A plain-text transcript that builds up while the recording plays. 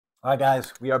All right,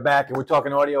 guys, we are back and we're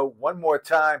talking audio one more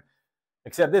time,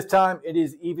 except this time it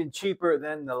is even cheaper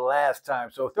than the last time.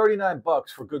 So 39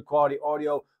 bucks for good quality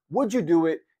audio. Would you do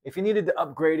it if you needed to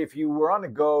upgrade, if you were on the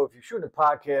go, if you're shooting a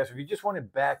podcast, if you just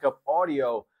wanted backup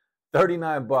audio?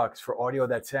 39 bucks for audio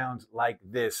that sounds like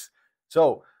this.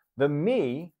 So the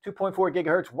Me 2.4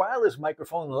 gigahertz wireless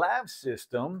microphone lav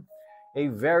system, a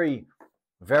very,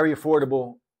 very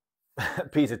affordable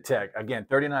piece of tech. Again,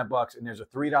 39 bucks, and there's a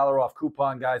 $3 off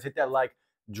coupon, guys. Hit that like,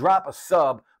 drop a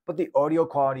sub, but the audio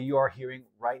quality you are hearing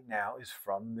right now is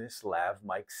from this lav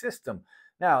mic system.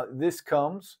 Now, this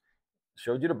comes,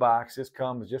 showed you the box, this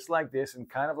comes just like this and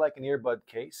kind of like an earbud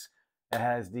case. It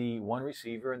has the one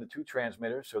receiver and the two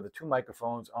transmitters, so the two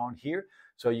microphones on here.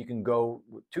 So you can go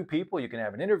with two people, you can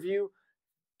have an interview,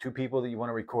 two people that you want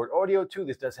to record audio to.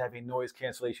 This does have a noise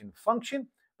cancellation function.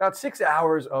 About 6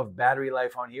 hours of battery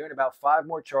life on here and about 5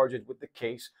 more charges with the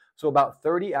case. So about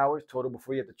 30 hours total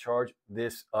before you have to charge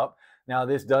this up. Now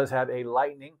this does have a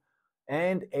Lightning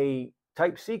and a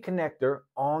Type-C connector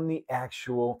on the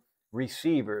actual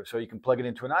receiver. So you can plug it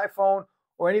into an iPhone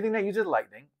or anything that uses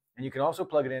Lightning. And you can also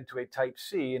plug it into a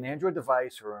Type-C, an Android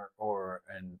device or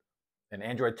an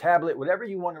Android tablet, whatever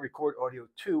you want to record audio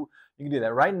to, you can do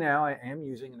that. Right now, I am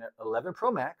using an 11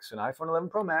 Pro Max, an iPhone 11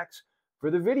 Pro Max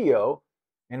for the video,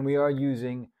 and we are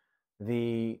using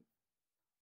the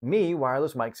Me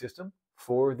wireless mic system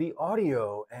for the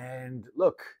audio. And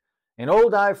look, an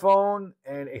old iPhone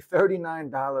and a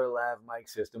 $39 lav mic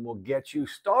system will get you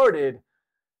started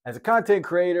as a content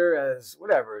creator, as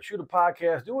whatever, shoot a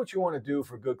podcast, do what you want to do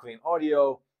for good, clean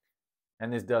audio.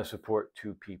 And this does support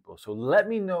two people. So let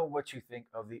me know what you think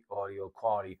of the audio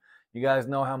quality. You guys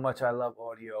know how much I love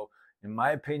audio. In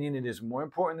my opinion, it is more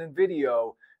important than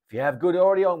video. If you have good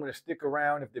audio, I'm going to stick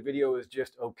around if the video is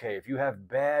just okay. If you have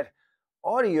bad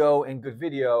audio and good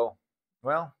video,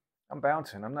 well, I'm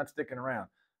bouncing. I'm not sticking around.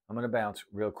 I'm going to bounce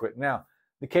real quick. Now,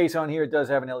 the case on here does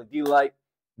have an LED light.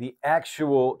 The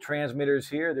actual transmitters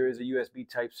here, there is a USB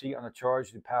Type-C on a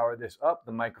charge to power this up.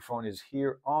 The microphone is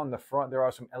here on the front. There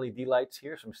are some LED lights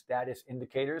here, some status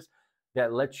indicators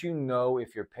that let you know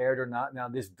if you're paired or not. Now,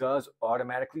 this does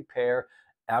automatically pair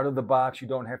out of the box. You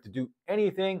don't have to do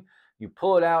anything. You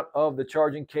pull it out of the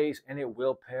charging case and it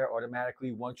will pair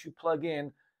automatically. Once you plug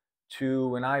in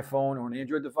to an iPhone or an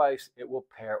Android device, it will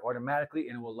pair automatically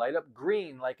and it will light up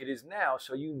green like it is now,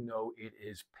 so you know it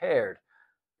is paired.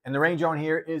 And the range on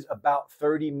here is about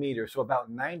 30 meters, so about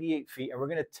 98 feet. And we're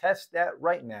going to test that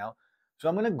right now. So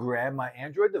I'm going to grab my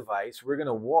Android device. We're going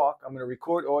to walk. I'm going to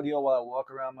record audio while I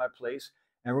walk around my place.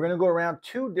 And we're going to go around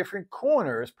two different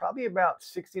corners, probably about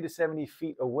 60 to 70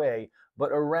 feet away, but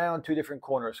around two different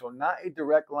corners. So not a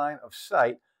direct line of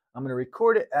sight. I'm going to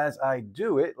record it as I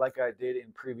do it, like I did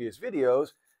in previous videos.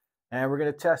 And we're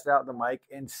going to test out the mic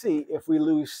and see if we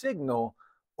lose signal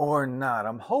or not.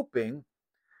 I'm hoping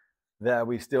that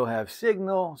we still have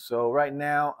signal. So right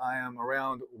now I am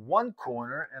around one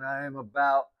corner and I am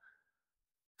about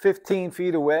 15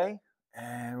 feet away,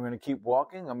 and we're going to keep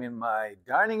walking. I'm in my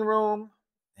dining room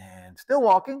and still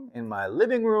walking in my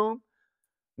living room.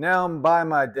 Now I'm by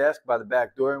my desk by the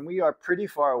back door, and we are pretty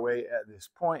far away at this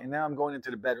point. And now I'm going into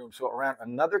the bedroom, so around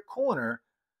another corner,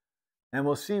 and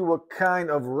we'll see what kind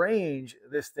of range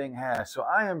this thing has. So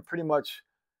I am pretty much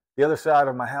the other side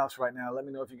of my house right now. Let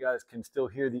me know if you guys can still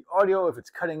hear the audio, if it's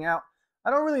cutting out. I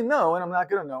don't really know, and I'm not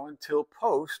going to know until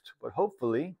post, but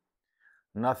hopefully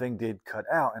nothing did cut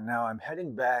out. And now I'm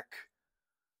heading back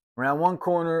around one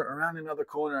corner, around another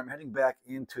corner. I'm heading back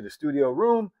into the studio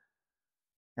room,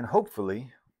 and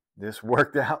hopefully this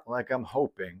worked out like I'm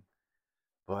hoping.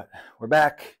 But we're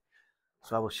back,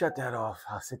 so I will shut that off.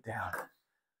 I'll sit down.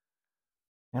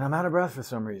 And I'm out of breath for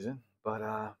some reason,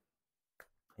 but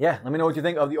yeah, let me know what you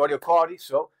think of the audio quality.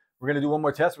 So we're going to do one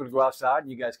more test. We're going to go outside,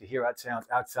 and you guys can hear how it sounds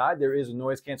outside. There is a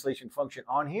noise cancellation function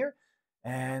on here,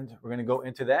 and we're going to go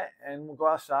into that, and we'll go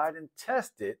outside and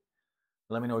test it.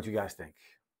 Let me know what you guys think.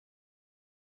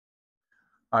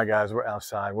 All right, guys, we're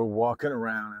outside. We're walking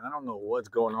around, and I don't know what's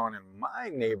going on in my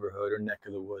neighborhood or neck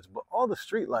of the woods, but all the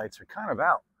street lights are kind of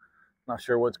out. Not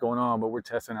sure what's going on, but we're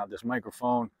testing out this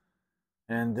microphone,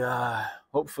 and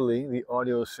hopefully the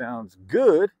audio sounds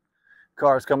good.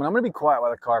 Car's coming. I'm going to be quiet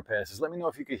while the car passes. Let me know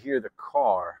if you could hear the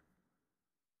car.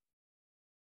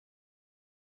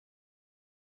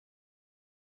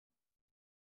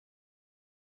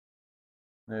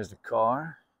 There's the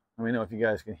car. Let me know if you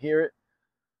guys can hear it.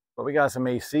 But we got some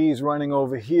ACs running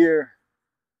over here.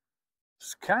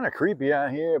 It's kind of creepy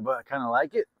out here, but I kind of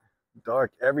like it.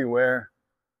 Dark everywhere.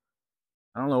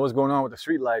 I don't know what's going on with the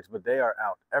street lights, but they are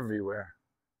out everywhere.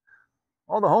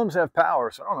 All the homes have power,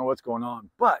 so I don't know what's going on.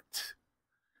 But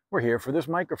we're here for this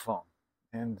microphone.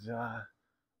 And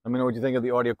let me know what you think of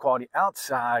the audio quality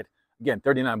outside. Again,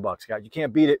 39 bucks, guys. You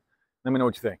can't beat it. Let me know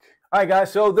what you think. All right,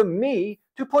 guys. So the Me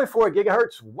 2.4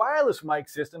 gigahertz wireless mic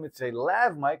system. It's a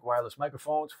lav mic, wireless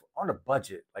microphones on a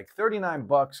budget, like 39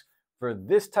 bucks for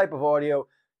this type of audio.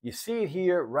 You see it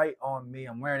here right on me.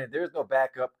 I'm wearing it. There's no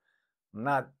backup. I'm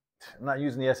not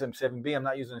using the SM7B. I'm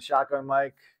not using a shotgun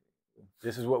mic.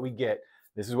 This is what we get.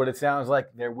 This is what it sounds like.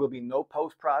 There will be no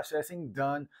post-processing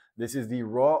done. This is the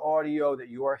raw audio that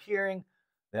you are hearing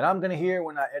that I'm going to hear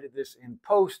when I edit this in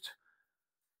post.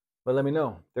 But let me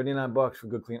know. 39 bucks for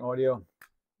good, clean audio.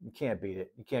 You can't beat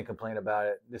it. You can't complain about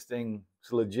it. This thing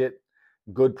is legit,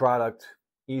 good product,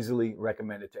 easily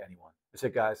recommended to anyone. That's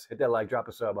it, guys. Hit that like, drop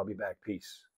a sub. I'll be back. Peace.